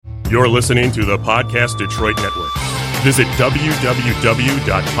You're listening to the Podcast Detroit Network. Visit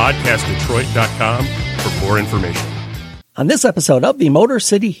www.podcastdetroit.com for more information. On this episode of the Motor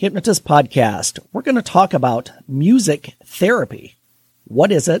City Hypnotist Podcast, we're going to talk about music therapy.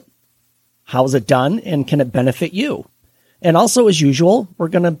 What is it? How is it done? And can it benefit you? And also, as usual, we're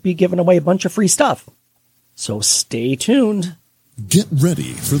going to be giving away a bunch of free stuff. So stay tuned. Get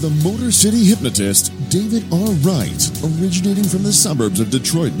ready for the Motor City Hypnotist, David R. Wright, originating from the suburbs of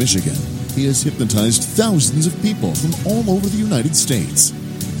Detroit, Michigan. He has hypnotized thousands of people from all over the United States.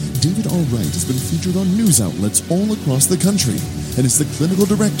 David R. Wright has been featured on news outlets all across the country and is the clinical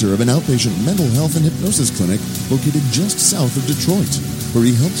director of an outpatient mental health and hypnosis clinic located just south of Detroit, where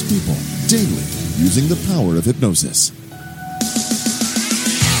he helps people daily using the power of hypnosis.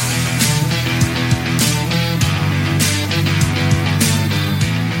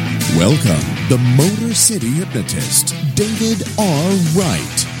 Welcome, the Motor City Hypnotist, David R.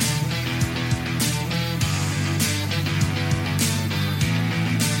 Wright.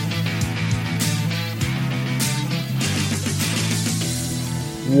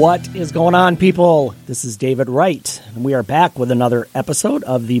 What is going on, people? This is David Wright, and we are back with another episode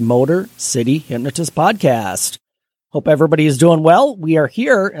of the Motor City Hypnotist Podcast. Hope everybody is doing well. We are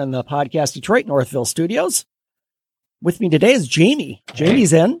here in the Podcast Detroit Northville studios. With me today is Jamie.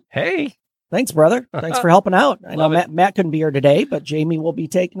 Jamie's in. Hey. Thanks, brother. Thanks for helping out. I know Matt couldn't be here today, but Jamie will be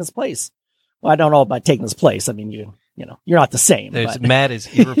taking his place. Well, I don't know about taking his place. I mean, you know, you're not the same. Matt is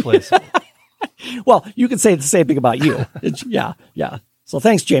irreplaceable. Well, you can say the same thing about you. Yeah. So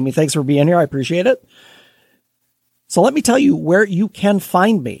thanks, Jamie. Thanks for being here. I appreciate it. So let me tell you where you can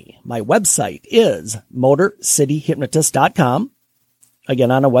find me. My website is motorcityhypnotist.com.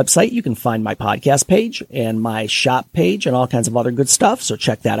 Again, on a website, you can find my podcast page and my shop page and all kinds of other good stuff. So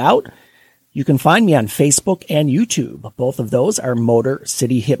check that out. You can find me on Facebook and YouTube. Both of those are Motor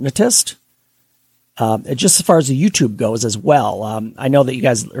City Hypnotist. Just as far as the YouTube goes as well, I know that you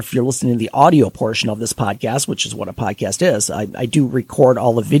guys, if you're listening to the audio portion of this podcast, which is what a podcast is, I do record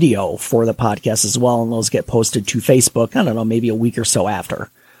all the video for the podcast as well, and those get posted to Facebook, I don't know, maybe a week or so after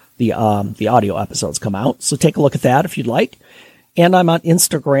the audio episodes come out. So take a look at that if you'd like. And I'm on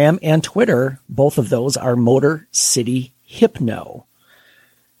Instagram and Twitter. Both of those are Motor City Hypno.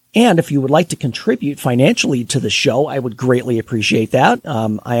 And if you would like to contribute financially to the show, I would greatly appreciate that.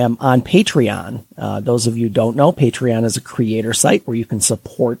 I am on Patreon. Those of you who don't know, Patreon is a creator site where you can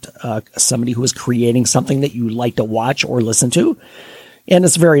support somebody who is creating something that you like to watch or listen to. And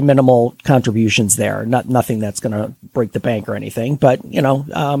it's very minimal contributions there. Nothing that's going to break the bank or anything. But, you know,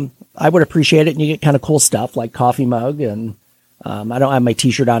 I would appreciate it. And you get kind of cool stuff like coffee mug and I don't have my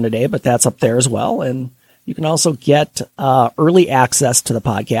t-shirt on today, but that's up there as well. And you can also get early access to the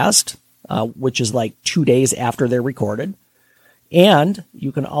podcast, which is like 2 days after they're recorded. And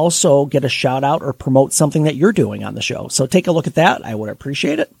you can also get a shout out or promote something that you're doing on the show. So take a look at that. I would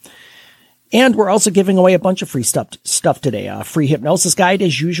appreciate it. And we're also giving away a bunch of free stuff today. A free hypnosis guide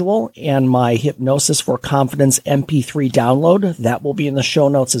as usual, and my Hypnosis for Confidence MP3 download. That will be in the show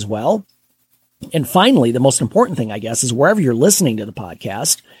notes as well. And finally, the most important thing, I guess, is wherever you're listening to the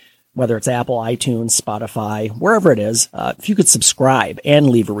podcast, whether it's Apple, iTunes, Spotify, wherever it is, if you could subscribe and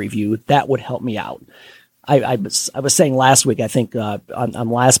leave a review, that would help me out. I was saying last week, I think on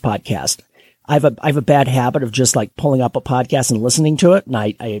last podcast, I have a bad habit of just like pulling up a podcast and listening to it, and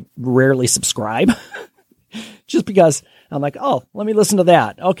I rarely subscribe, just because I'm like, oh, let me listen to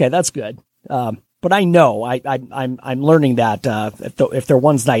that. Okay, that's good. But I know I'm learning that if they're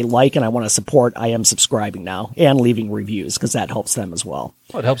ones that I like and I want to support, I am subscribing now and leaving reviews because that helps them as well.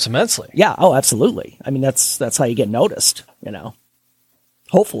 Well, it helps immensely. Yeah. Oh, absolutely. I mean, that's how you get noticed, you know,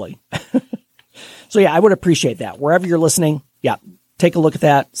 hopefully. So yeah, I would appreciate that. Wherever you're listening, yeah, take a look at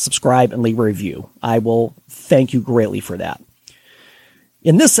that, subscribe, and leave a review. I will thank you greatly for that.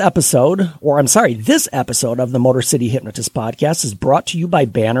 This episode of the Motor City Hypnotist Podcast is brought to you by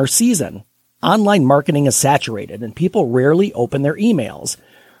Banner Season. Online marketing is saturated and people rarely open their emails.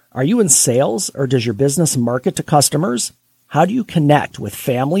 Are you in sales or does your business market to customers? How do you connect with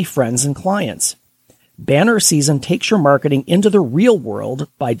family, friends, and clients? Banner Season takes your marketing into the real world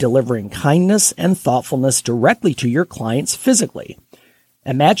by delivering kindness and thoughtfulness directly to your clients physically.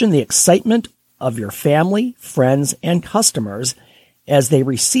 Imagine the excitement of your family, friends, and customers as they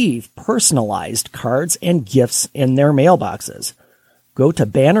receive personalized cards and gifts in their mailboxes. Go to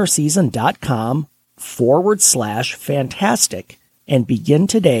bannerseason.com/fantastic and begin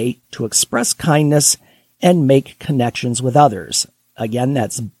today to express kindness and make connections with others. Again,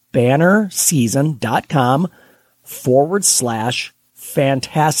 that's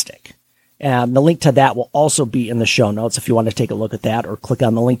bannerseason.com/fantastic. And the link to that will also be in the show notes if you want to take a look at that or click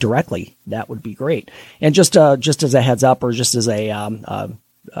on the link directly. That would be great. And just as a heads up, or just as a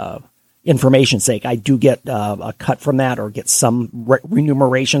information's sake, I do get a cut from that, or get some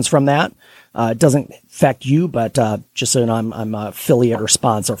remunerations from that. It doesn't affect you, but just so you know, I'm an affiliate or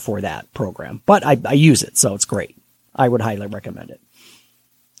sponsor for that program. But I use it, so it's great. I would highly recommend it.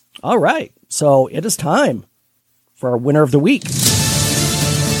 All right, so it is time for our winner of the week.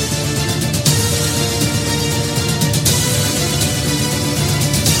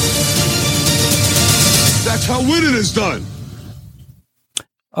 That's how winning is done.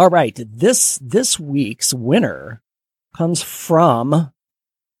 All right, this week's winner comes from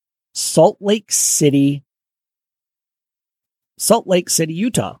Salt Lake City,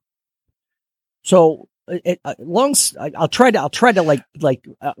 Utah. So I'll try to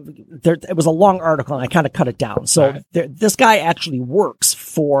it was a long article and I kind of cut it down. So this guy actually works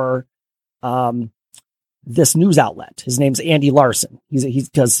for this news outlet. His name's Andy Larson. He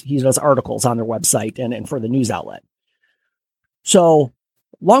does articles on their website and for the news outlet. So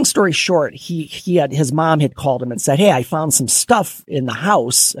long story short, his mom had called him and said, "Hey, I found some stuff in the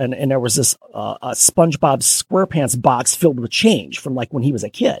house." And there was this, a SpongeBob SquarePants box filled with change from like when he was a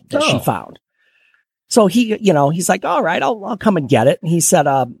kid that she found. So he's like, "All right, I'll come and get it." And he said,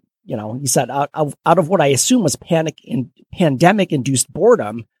 out of what I assume was pandemic induced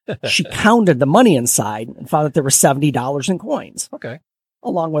boredom, she counted the money inside and found that there was $70 in coins. Okay.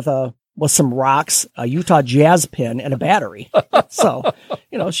 Along with some rocks, a Utah Jazz pin, and a battery. So,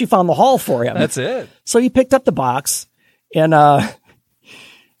 she found the haul for him. That's it. So he picked up the box and,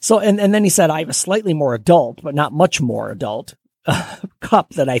 and then he said, "I have a slightly more adult, but not much more adult cup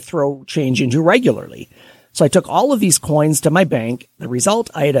that I throw change into regularly. So I took all of these coins to my bank. The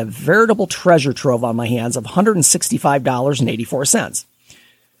result, I had a veritable treasure trove on my hands of $165.84.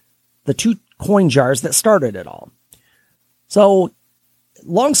 The 2 coin jars that started it all." So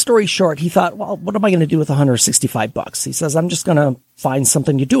long story short, he thought, well, what am I going to do with $165? He says, "I'm just going to find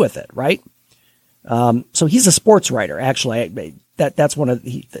something to do with it." Right. So he's a sports writer. Actually, that's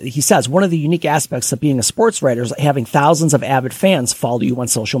he says one of the unique aspects of being a sports writer is having thousands of avid fans follow you on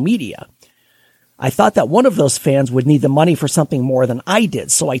social media. I thought that one of those fans would need the money for something more than I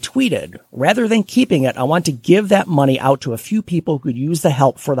did. So I tweeted, "Rather than keeping it, I want to give that money out to a few people who could use the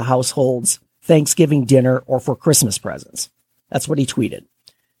help for the household's Thanksgiving dinner or for Christmas presents." That's what he tweeted.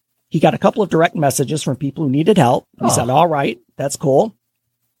 He got a couple of direct messages from people who needed help. He said, "All right, that's cool."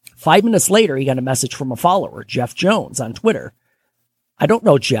 5 minutes later, he got a message from a follower, Jeff Jones, on Twitter. "I don't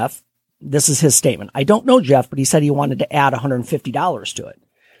know Jeff." This is his statement. "I don't know Jeff, but he said he wanted to add $150 to it."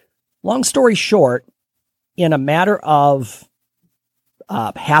 Long story short, in a matter of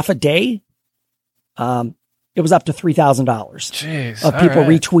half a day, it was up to $3,000 of people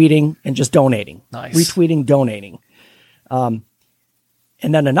retweeting and just donating. Nice. Retweeting, donating. And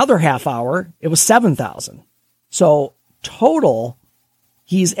then another half hour, it was 7,000. So total,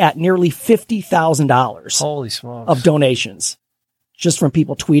 he's at nearly $50,000. Holy smokes. Of donations just from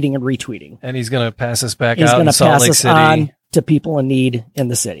people tweeting and retweeting. And he's going to pass this back He's out going in to Salt pass Lake this City. on to people in need in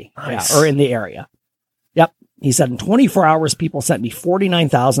the city. Nice. Yeah, or in the area. Yep. He said in 24 hours, people sent me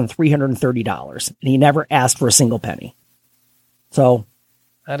 $49,330 and he never asked for a single penny. So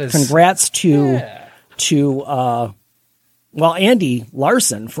That is congrats to Andy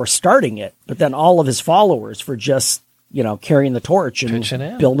Larson for starting it, but then all of his followers for just, carrying the torch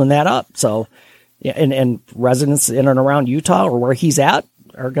and building that up. So, yeah, and residents in and around Utah or where he's at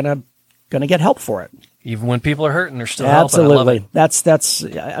are gonna get help for it. Even when people are hurting, they're still Absolutely. helping. I love it. That's.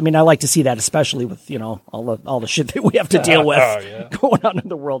 I mean, I like to see that, especially with all the shit that we have to deal with going on in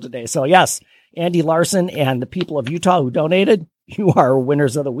the world today. So yes, Andy Larson and the people of Utah who donated, you are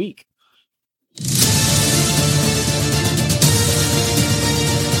winners of the week.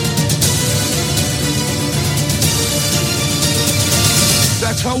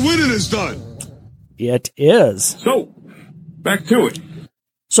 That's how winning is done. It is. So, back to it.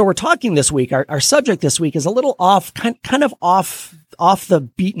 So we're talking this week. Our subject this week is a little off, kind of off the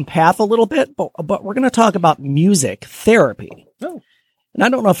beaten path a little bit, but we're going to talk about music therapy. Oh. And I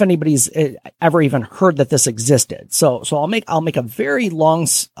don't know if anybody's ever even heard that this existed. So I'll make a very long.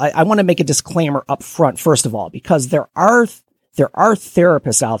 I want to make a disclaimer up front first of all, because there are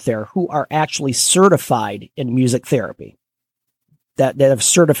therapists out there who are actually certified in music therapy. That have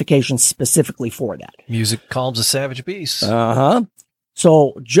certification specifically for that. Music calms a savage beast.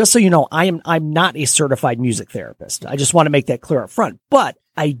 So just so you know, I'm not a certified music therapist. I just want to make that clear up front. But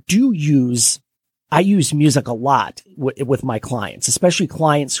I use music a lot with my clients, especially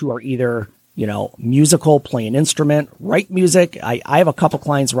clients who are either musical, play an instrument, write music. I have a couple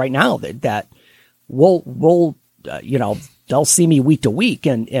clients right now that will they'll see me week to week.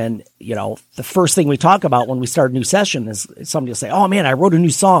 And the first thing we talk about when we start a new session is somebody will say, "Oh man, I wrote a new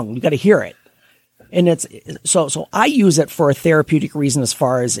song. You got to hear it." And it's so I use it for a therapeutic reason as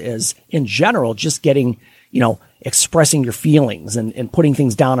far as in general, just getting, expressing your feelings and putting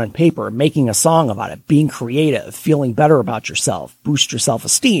things down on paper, making a song about it, being creative, feeling better about yourself, boost your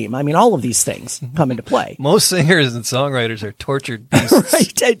self-esteem. I mean, all of these things come into play. Most singers and songwriters are tortured beasts.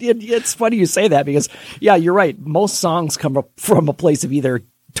 Right. It's funny you say that because, yeah, you're right. Most songs come from a place of either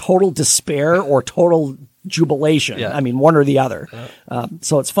total despair or total jubilation. Yeah. I mean, one or the other.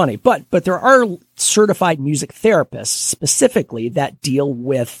 So it's funny, but there are certified music therapists specifically that deal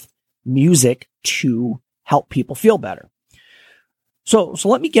with music to help people feel better. So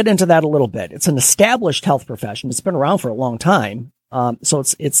let me get into that a little bit. It's an established health profession. It's been around for a long time. So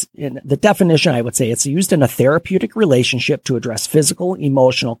it's in the definition, I would say it's used in a therapeutic relationship to address physical,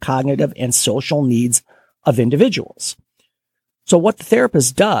 emotional, cognitive, and social needs of individuals. So what the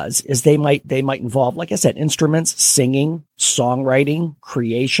therapist does is they might involve, like I said, instruments, singing, songwriting,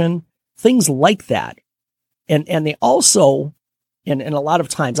 creation, things like that. And they also, and a lot of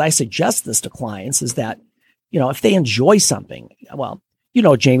times I suggest this to clients is that, if they enjoy something, well,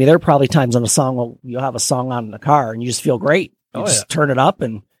 Jamie, there are probably times on a song, you'll have a song on in the car and you just feel great. You just turn it up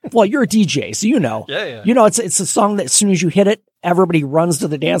and, well, you're a DJ, so Yeah. It's a song that as soon as you hit it, everybody runs to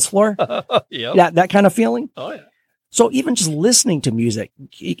the dance floor. Yep. That kind of feeling. Oh, yeah. So even just listening to music,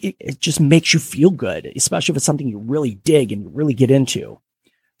 it just makes you feel good, especially if it's something you really dig and you really get into.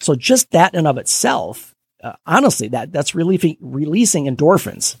 So just that in and of itself, honestly, that's releasing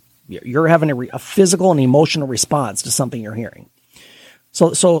endorphins. You're having a physical and emotional response to something you're hearing.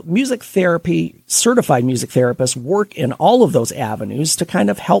 So music therapy, certified music therapists work in all of those avenues to kind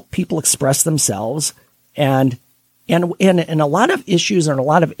of help people express themselves and a lot of issues and a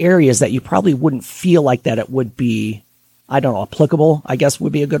lot of areas that you probably wouldn't feel like that it would be, I don't know, applicable, I guess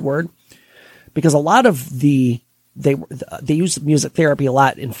would be a good word. Because a lot of they use music therapy a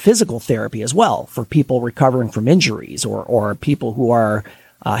lot in physical therapy as well for people recovering from injuries or people who are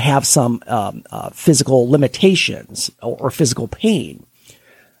have some physical limitations or physical pain.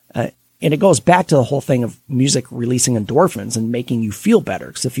 And it goes back to the whole thing of music releasing endorphins and making you feel better.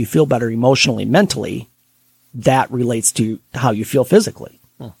 Because if you feel better emotionally, mentally, that relates to how you feel physically.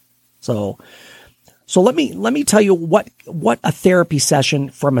 So let me tell you what a therapy session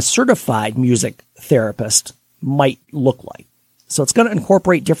from a certified music therapist might look like. So it's going to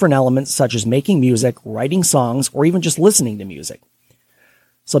incorporate different elements such as making music, writing songs, or even just listening to music.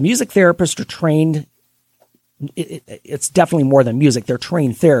 So music therapists are trained. It's definitely more than music. They're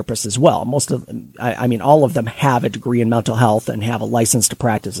trained therapists as well. Most of them, all of them have a degree in mental health and have a license to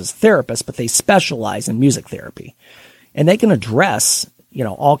practice as a therapist, but they specialize in music therapy. And they can address,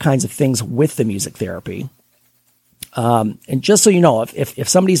 all kinds of things with the music therapy. And just so you know, if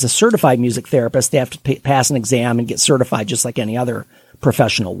somebody's a certified music therapist, they have to pass an exam and get certified just like any other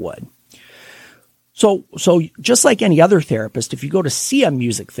professional would. So just like any other therapist, if you go to see a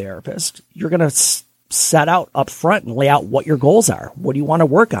music therapist, you're going to set out up front and lay out what your goals are. What do you want to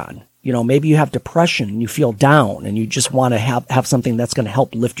work on? Maybe you have depression and you feel down and you just want to have something that's going to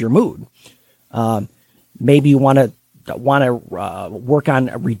help lift your mood. Maybe you want to work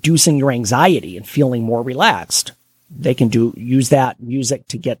on reducing your anxiety and feeling more relaxed. They can use that music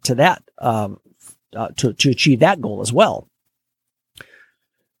to get to that, to achieve that goal as well.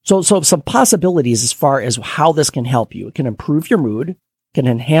 So some possibilities as far as how this can help you. It can improve your mood, can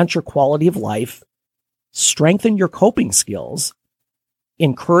enhance your quality of life, strengthen your coping skills,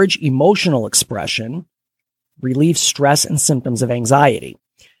 encourage emotional expression, relieve stress and symptoms of anxiety.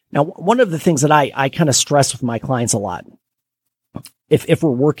 Now, one of the things that I kind of stress with my clients a lot, if we're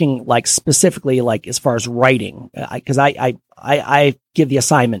working like specifically like as far as writing, because I give the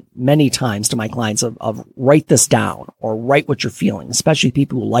assignment many times to my clients of write this down or write what you're feeling, especially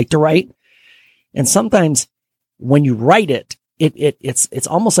people who like to write. And sometimes when you write it, it's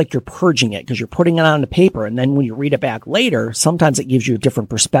almost like you're purging it because you're putting it on the paper. And then when you read it back later, sometimes it gives you a different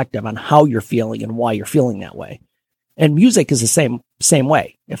perspective on how you're feeling and why you're feeling that way. And music is the same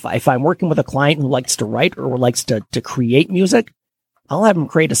way. If I'm working with a client who likes to write or likes to create music, I'll have them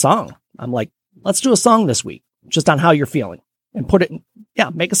create a song. I'm like, let's do a song this week just on how you're feeling and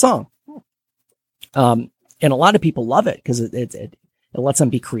make a song. And a lot of people love it because it lets them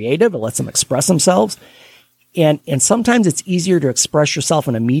be creative. It lets them express themselves. And sometimes it's easier to express yourself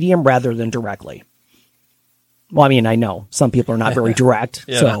in a medium rather than directly. Well, I know some people are not very direct,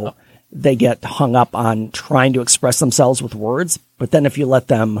 so they get hung up on trying to express themselves with words. But then if you let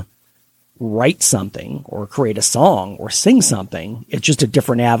them write something or create a song or sing something. It's just a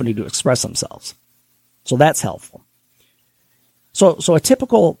different avenue to express themselves. So that's helpful. So a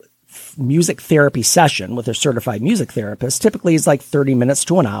typical music therapy session with a certified music therapist typically is like 30 minutes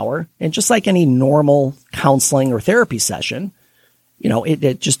to an hour. And just like any normal counseling or therapy session,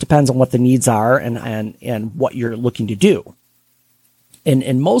 it just depends on what the needs are and what you're looking to do.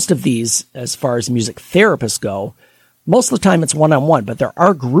 And most of these, as far as music therapists go, most of the time it's one-on-one, but there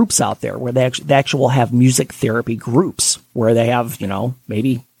are groups out there where they actually will have music therapy groups where they have,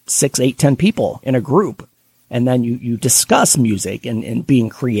 maybe 6, 8, 10 people in a group. And then you discuss music and being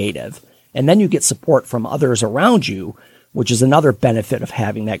creative. And then you get support from others around you, which is another benefit of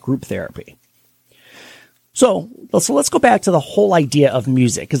having that group therapy. So let's go back to the whole idea of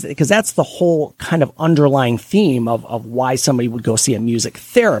music, because that's the whole kind of underlying theme of why somebody would go see a music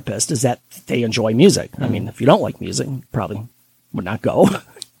therapist, is that they enjoy music. I mean, if you don't like music, you probably would not go.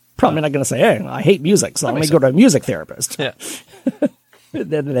 Probably not going to say, hey, I hate music, so let me go to a music therapist. Yeah.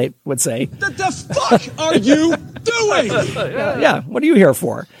 Then they would say, what the fuck are you doing? Yeah, what are you here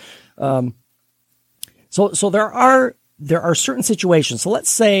for? So there are certain situations. So let's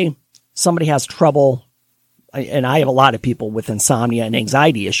say somebody has trouble, and I have a lot of people with insomnia and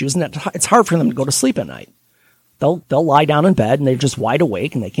anxiety issues, and it's hard for them to go to sleep at night. They'll lie down in bed and they're just wide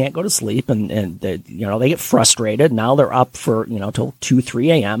awake and they can't go to sleep, and they get frustrated. Now they're up for till 2,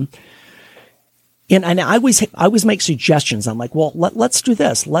 3 a.m. And I always make suggestions. I'm like, well, let's do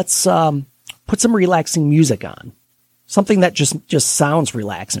this. Let's put some relaxing music on, something that just sounds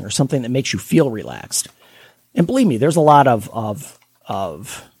relaxing or something that makes you feel relaxed. And believe me, there's a lot of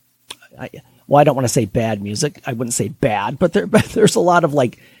I don't want to say bad music. I wouldn't say bad, but there's a lot of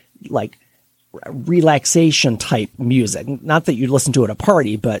like relaxation type music. Not that you listen to at a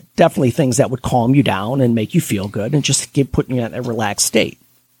party, but definitely things that would calm you down and make you feel good and just put you in a relaxed state.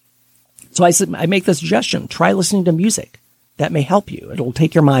 So I make the suggestion, try listening to music. That may help you. It'll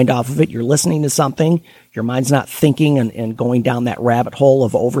take your mind off of it. You're listening to something. Your mind's not thinking and going down that rabbit hole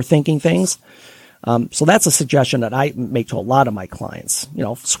of overthinking things. So that's a suggestion that I make to a lot of my clients.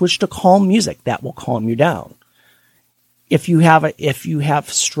 Switch to calm music. That will calm you down. If you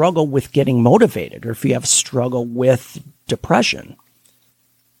have struggle with getting motivated, or if you have struggle with depression,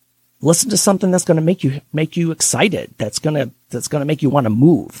 listen to something that's going to make you excited. That's going to make you want to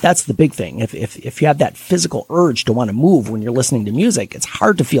move. That's the big thing. If you have that physical urge to want to move when you're listening to music, it's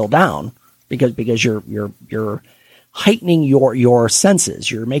hard to feel down because you're heightening your senses.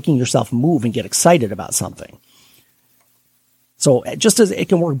 You're making yourself move and get excited about something. So just as it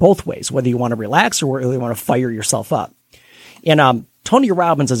can work both ways, whether you want to relax or whether you want to fire yourself up. And Tony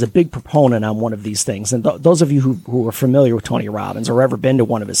Robbins is a big proponent on one of these things. And those of you who are familiar with Tony Robbins or ever been to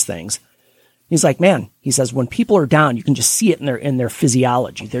one of his things, he's like, man, he says, when people are down, you can just see it in their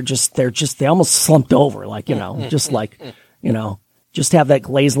physiology. They almost slumped over, just have that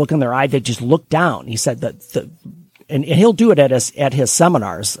glazed look in their eye. They just look down. He said and he'll do it at his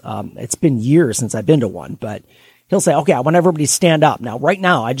seminars. It's been years since I've been to one, but he'll say, okay, I want everybody to stand up. Now, right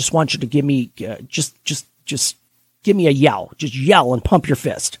now, I just want you to give me, just give me a yell. Just yell and pump your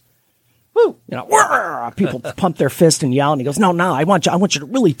fist. Woo! People pump their fist and yell, and he goes, no, I want you to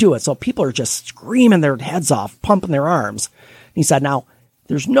really do it. So people are just screaming their heads off, pumping their arms. And he said, now,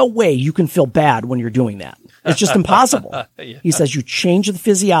 there's no way you can feel bad when you're doing that. It's just impossible. Yeah. He says you change the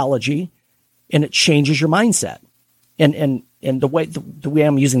physiology, and it changes your mindset. And the way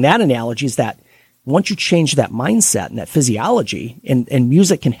I'm using that analogy is that once you change that mindset and that physiology, and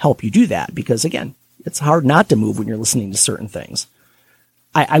music can help you do that, because again, it's hard not to move when you're listening to certain things.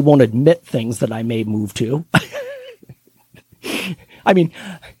 I won't admit things that I may move to. I mean,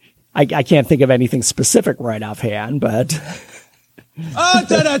 I can't think of anything specific right offhand, but...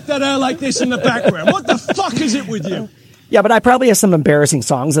 like this in the background. What the fuck is it with you? Yeah, but I probably have some embarrassing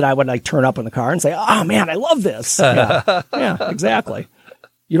songs that I would turn up in the car and say, oh man, I love this. Yeah, exactly.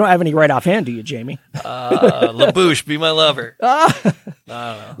 You don't have any right offhand, do you, Jamie? LaBouche, be my lover.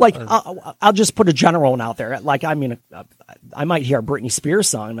 I'll just put a general one out there. I might hear a Britney Spears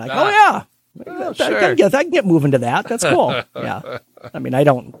song. I'm like, oh yeah, I can get moving to that. That's cool. Yeah. I mean, I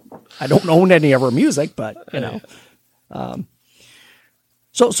don't own any of her music, but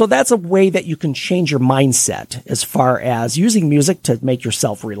So that's a way that you can change your mindset as far as using music to make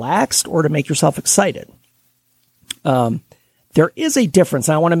yourself relaxed or to make yourself excited. There is a difference.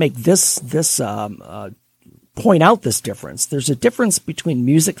 And I want to make point out this difference. There's a difference between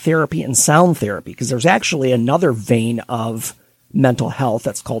music therapy and sound therapy, because there's actually another vein of mental health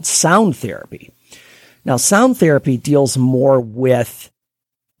that's called sound therapy. Now, sound therapy deals more with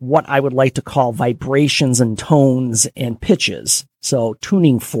what I would like to call vibrations and tones and pitches. So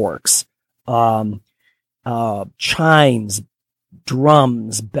tuning forks, chimes,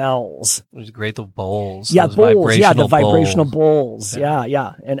 drums, bells. It was great. The bowls. Yeah, those bowls. Yeah, the vibrational bowls. bowls.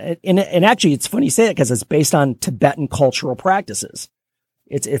 Yeah. And actually, it's funny you say that because it's based on Tibetan cultural practices.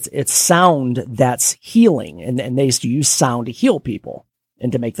 It's sound that's healing, and they used to use sound to heal people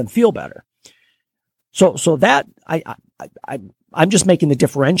and to make them feel better. So that I'm just making the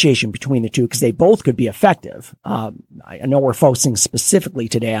differentiation between the two because they both could be effective. I know we're focusing specifically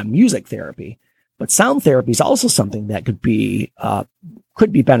today on music therapy, but sound therapy is also something that could be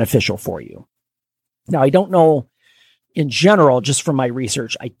beneficial for you. Now, I don't know in general, just from my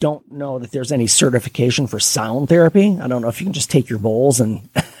research, I don't know that there's any certification for sound therapy. I don't know if you can just take your bowls and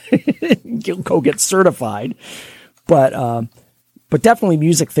go get certified, but definitely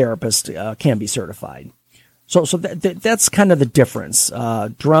music therapists can be certified. So that's kind of the difference.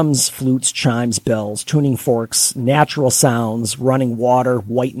 Drums, flutes, chimes, bells, tuning forks, natural sounds, running water,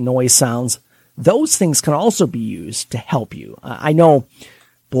 white noise sounds. Those things can also be used to help you. I know,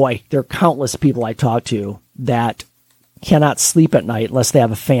 boy, there are countless people I talk to that cannot sleep at night unless they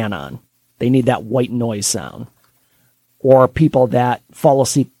have a fan on. They need that white noise sound. Or people that fall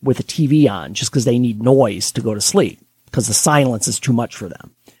asleep with a TV on just because they need noise to go to sleep because the silence is too much for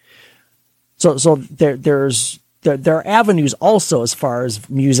them. So there are avenues also as far as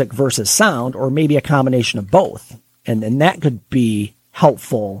music versus sound, or maybe a combination of both. And that could be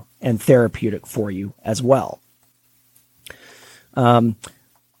helpful and therapeutic for you as well. So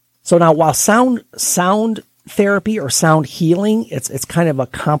now while sound therapy or sound healing, it's kind of a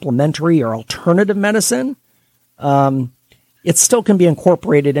complementary or alternative medicine. It still can be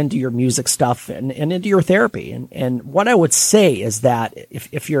incorporated into your music stuff and into your therapy. And what I would say is that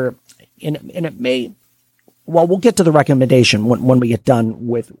if you're, and it may, well, we'll get to the recommendation when we get done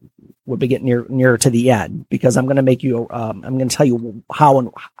with, when we get nearer to the end, because I'm going to make you, I'm going to tell you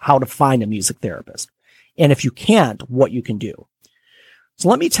how to find a music therapist. And if you can't, what you can do. So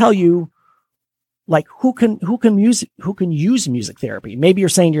let me tell you, like, who can use music therapy. Maybe you're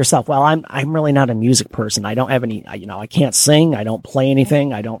saying to yourself, well, I'm really not a music person. I don't have any, I can't sing. I don't play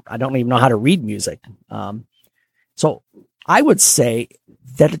anything. I don't even know how to read music. So I would say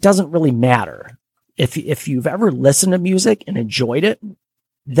that it doesn't really matter. If you've ever listened to music and enjoyed it,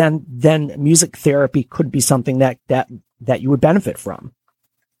 then music therapy could be something that you would benefit from.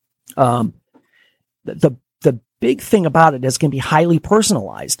 The big thing about it is it can be highly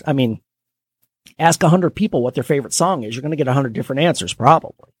personalized. I mean, ask 100 people what their favorite song is. You're going to get 100 different answers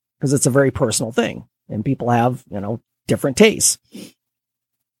probably, because it's a very personal thing and people have, different tastes.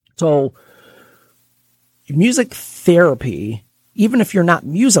 So music therapy, even if you're not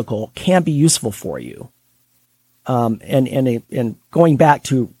musical, can be useful for you. And going back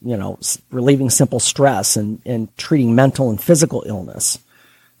to, relieving simple stress and treating mental and physical illness.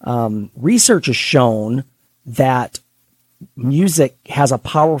 Research has shown that music has a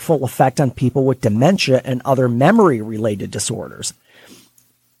powerful effect on people with dementia and other memory-related disorders.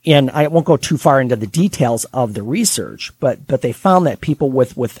 And I won't go too far into the details of the research, but they found that people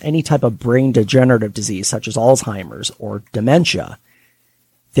with any type of brain degenerative disease, such as Alzheimer's or dementia,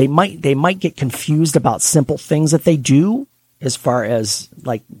 they might get confused about simple things that they do, as far as,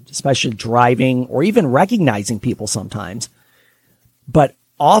 like, especially driving or even recognizing people sometimes. But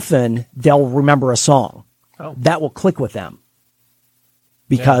often they'll remember a song. That will click with them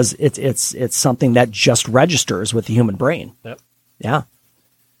because it's something that just registers with the human brain. Yep. Yeah.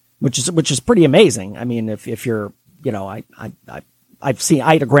 Which is pretty amazing. I mean, if you're, I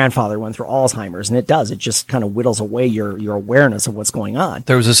had a grandfather who went through Alzheimer's, and it just kind of whittles away your awareness of what's going on.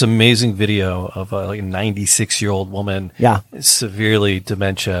 There was this amazing video of a 96-year-old woman, severely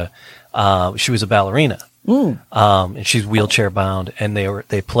dementia. She was a ballerina, and she's wheelchair bound, and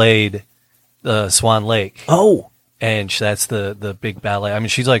they played the Swan Lake. Oh, and that's the big ballet. I mean,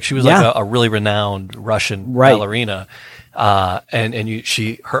 she was like a really renowned Russian ballerina. And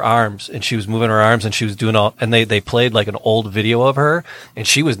her arms, and she was moving her arms, and she was doing and they played like an old video of her, and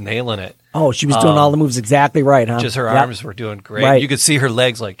she was nailing it. Oh, she was doing all the moves exactly right, huh? Just her arms were doing great. Right. You could see her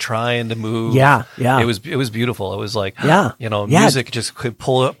legs like trying to move. Yeah. It was beautiful. It was like, Yeah. music just could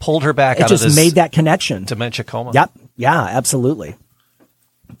pulled her back out of this. It just made that connection. Dementia coma. Yep. Yeah, absolutely.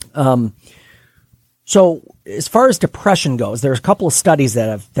 So as far as depression goes, there's a couple of studies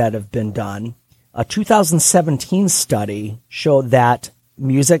that have been done. A 2017 study showed that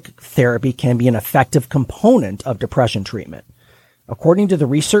music therapy can be an effective component of depression treatment. According to the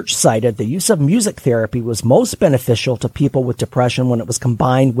research cited, the use of music therapy was most beneficial to people with depression when it was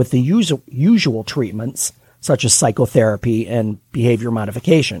combined with the usual treatments, such as psychotherapy and behavior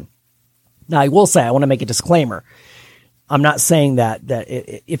modification. Now, I will say, I want to make a disclaimer. I'm not saying that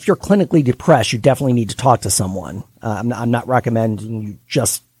if you're clinically depressed, you definitely need to talk to someone. I'm not recommending you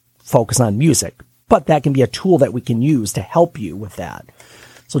just focus on music, but that can be a tool that we can use to help you with that.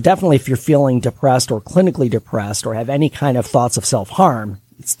 So definitely if you're feeling depressed or clinically depressed or have any kind of thoughts of self-harm,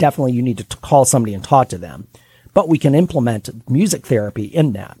 it's definitely you need to call somebody and talk to them. But we can implement music therapy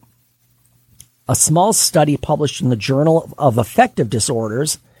in that. A small study published in the Journal of Affective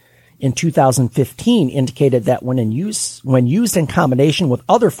Disorders in 2015 indicated that when used in combination with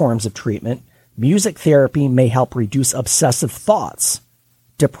other forms of treatment, music therapy may help reduce obsessive thoughts,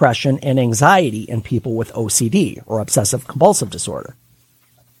 depression, and anxiety in people with OCD or obsessive compulsive disorder.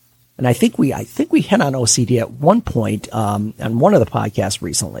 And I think we hit on OCD at one point on one of the podcasts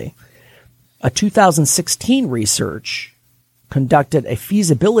recently. A 2016 research conducted a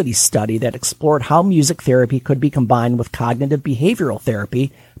feasibility study that explored how music therapy could be combined with cognitive behavioral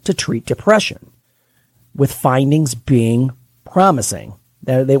therapy to treat depression, with findings being promising.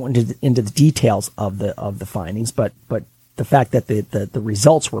 They went into the details of the findings, but the fact that the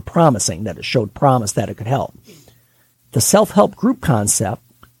results were promising, that it showed promise that it could help. The self-help group concept,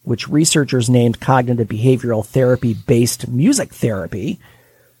 which researchers named cognitive behavioral therapy-based music therapy,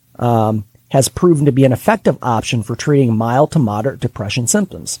 has proven to be an effective option for treating mild to moderate depression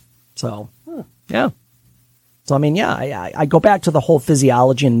symptoms. So, yeah. So, I mean, yeah, I go back to the whole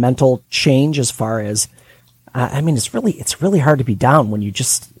physiology and mental change as far as, I mean, it's really hard to be down when you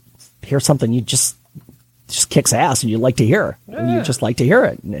just hear something you just kicks ass and you like to hear. Yeah. And you just like to hear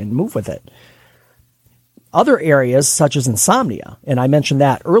it and move with it. Other areas such as insomnia, and I mentioned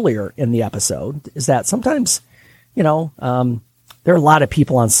that earlier in the episode, is that sometimes, there are a lot of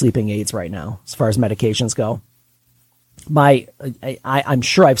people on sleeping aids right now as far as medications go. I'm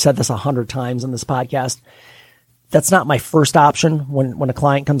sure I've said this 100 times in this podcast. That's not my first option when a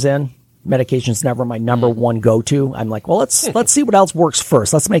client comes in. Medication is never my number one go-to. I'm like, well, let's see what else works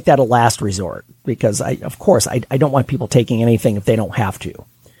first. Let's make that a last resort because I don't want people taking anything if they don't have to.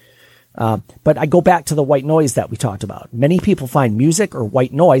 But I go back to the white noise that we talked about. Many people find music or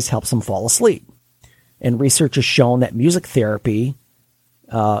white noise helps them fall asleep. And research has shown that music therapy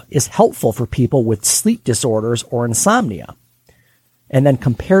is helpful for people with sleep disorders or insomnia. And then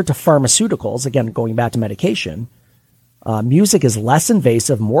compared to pharmaceuticals, again, going back to medication, music is less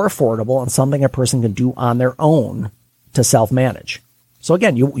invasive, more affordable, and something a person can do on their own to self-manage. So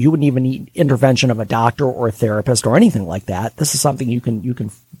again, you wouldn't even need intervention of a doctor or a therapist or anything like that. This is something you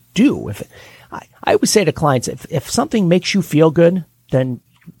can do. I would say to clients, if something makes you feel good, then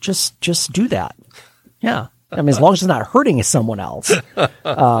just do that. Yeah. I mean, as long as it's not hurting someone else.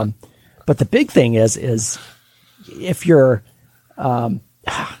 But the big thing is if you're,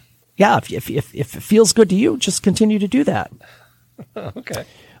 if it feels good to you, just continue to do that. Okay.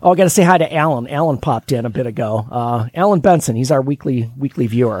 Oh, I got to say hi to Alan. Alan popped in a bit ago. Alan Benson, he's our weekly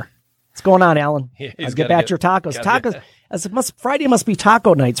viewer. What's going on, Alan? Let's get back to your tacos. Friday must be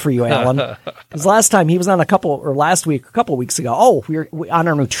taco nights for you, Alan. Because last time he was on a couple weeks ago. Oh, we were on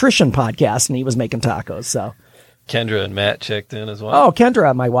our nutrition podcast and he was making tacos. So Kendra and Matt checked in as well. Oh,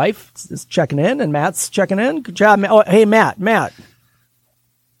 Kendra, my wife, is checking in and Matt's checking in. Good job. Oh, hey, Matt.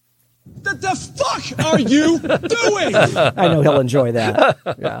 The fuck are you doing? I know he'll enjoy that.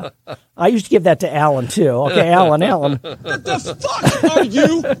 Yeah. I used to give that to Alan too. Okay, Alan. The fuck are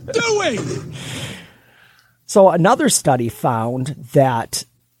you doing? So another study found that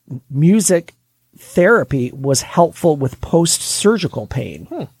music therapy was helpful with post-surgical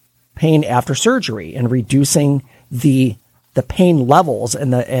pain, pain after surgery, and reducing the pain levels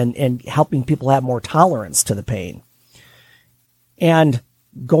and helping people have more tolerance to the pain. And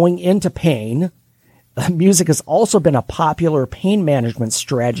going into pain, music has also been a popular pain management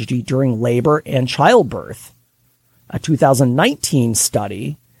strategy during labor and childbirth. A 2019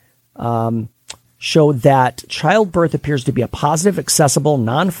 study showed that childbirth appears to be a positive, accessible,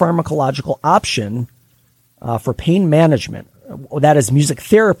 non-pharmacological option for pain management. That is, music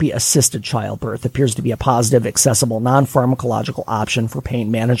therapy-assisted childbirth appears to be a positive, accessible, non-pharmacological option for pain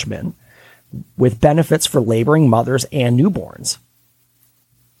management with benefits for laboring mothers and newborns.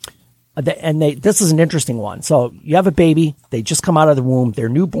 This is an interesting one. So you have a baby, they just come out of the womb, they're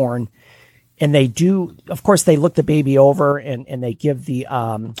newborn, and they do, of course, they look the baby over and they give the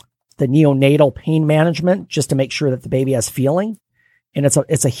neonatal pain management just to make sure that the baby has feeling. And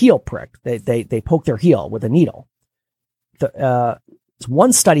it's a heel prick. They poke their heel with a needle.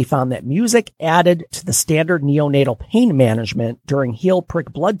 One study found that music added to the standard neonatal pain management during heel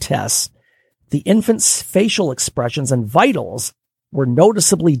prick blood tests, the infant's facial expressions and vitals were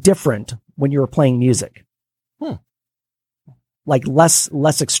noticeably different when you were playing music. Like less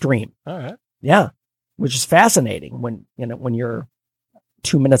extreme. All right. Yeah. which is fascinating when you're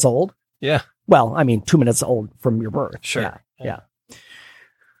 2 minutes old. Yeah. Well, I mean, 2 minutes old from your birth. Sure. Yeah.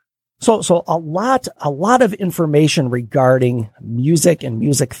 So a lot of information regarding music and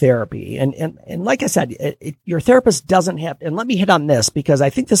music therapy. And like I said, your therapist doesn't have, and let me hit on this because I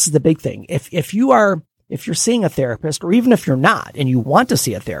think this is the big thing. If you're seeing a therapist, or even if you're not and you want to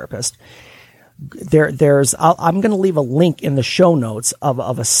see a therapist, I'm going to leave a link in the show notes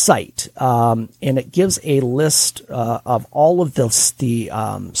of a site. And it gives a list, of all of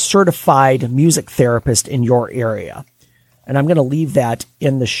the certified music therapists in your area. And I'm going to leave that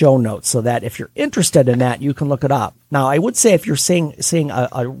in the show notes so that if you're interested in that, you can look it up. Now, I would say if you're seeing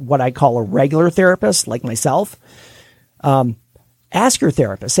a what I call a regular therapist like myself, ask your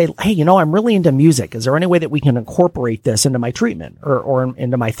therapist, say, hey, I'm really into music. Is there any way that we can incorporate this into my treatment or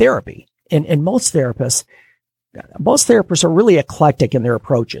into my therapy? And most therapists are really eclectic in their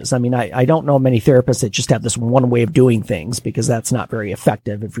approaches. I mean, I don't know many therapists that just have this one way of doing things because that's not very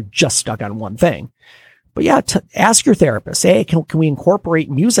effective if you're just stuck on one thing. But yeah, ask your therapist, say, hey, can we incorporate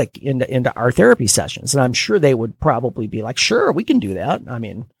music into our therapy sessions? And I'm sure they would probably be like, sure, we can do that. I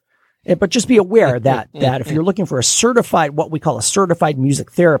mean, but just be aware that if you're looking for what we call a certified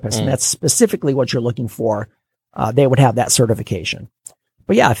music therapist, and that's specifically what you're looking for, they would have that certification.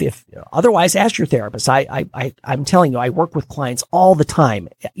 But yeah, if otherwise, ask your therapist. I'm telling you, I work with clients all the time,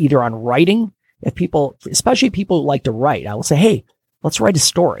 either on writing, especially people who like to write. I will say, hey, let's write a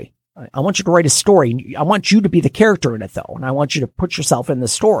story. I want you to write a story. I want you to be the character in it though. And I want you to put yourself in the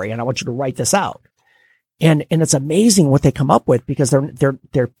story and I want you to write this out. And it's amazing what they come up with because they're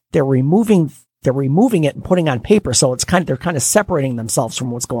removing it and putting on paper. So they're kind of separating themselves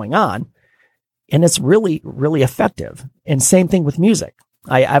from what's going on. And it's really, really effective. And same thing with music.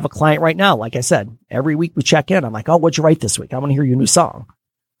 I have a client right now. Like I said, every week we check in. I'm like, oh, what'd you write this week? I want to hear your new song.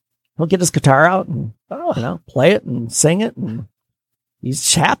 He'll get his guitar out and, play it and sing it. And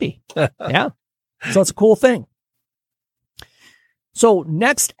he's happy. Yeah. So it's a cool thing. So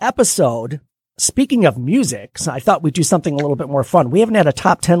next episode, speaking of music, so I thought we'd do something a little bit more fun. We haven't had a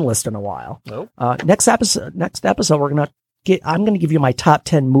top 10 list in a while. Nope. Next episode, I'm going to give you my top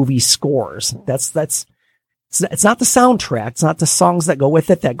 10 movie scores. It's not the soundtrack. It's not the songs that go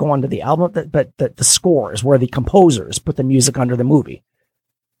with it that go onto the album, but the scores where the composers put the music under the movie.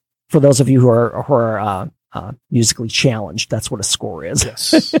 For those of you who are musically challenged, that's what a score is.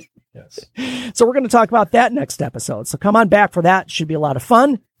 Yes. Yes. So we're going to talk about that next episode. So come on back for that. It should be a lot of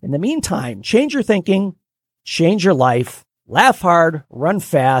fun. In the meantime, change your thinking, change your life, laugh hard, run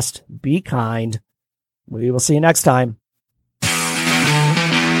fast, be kind. We will see you next time.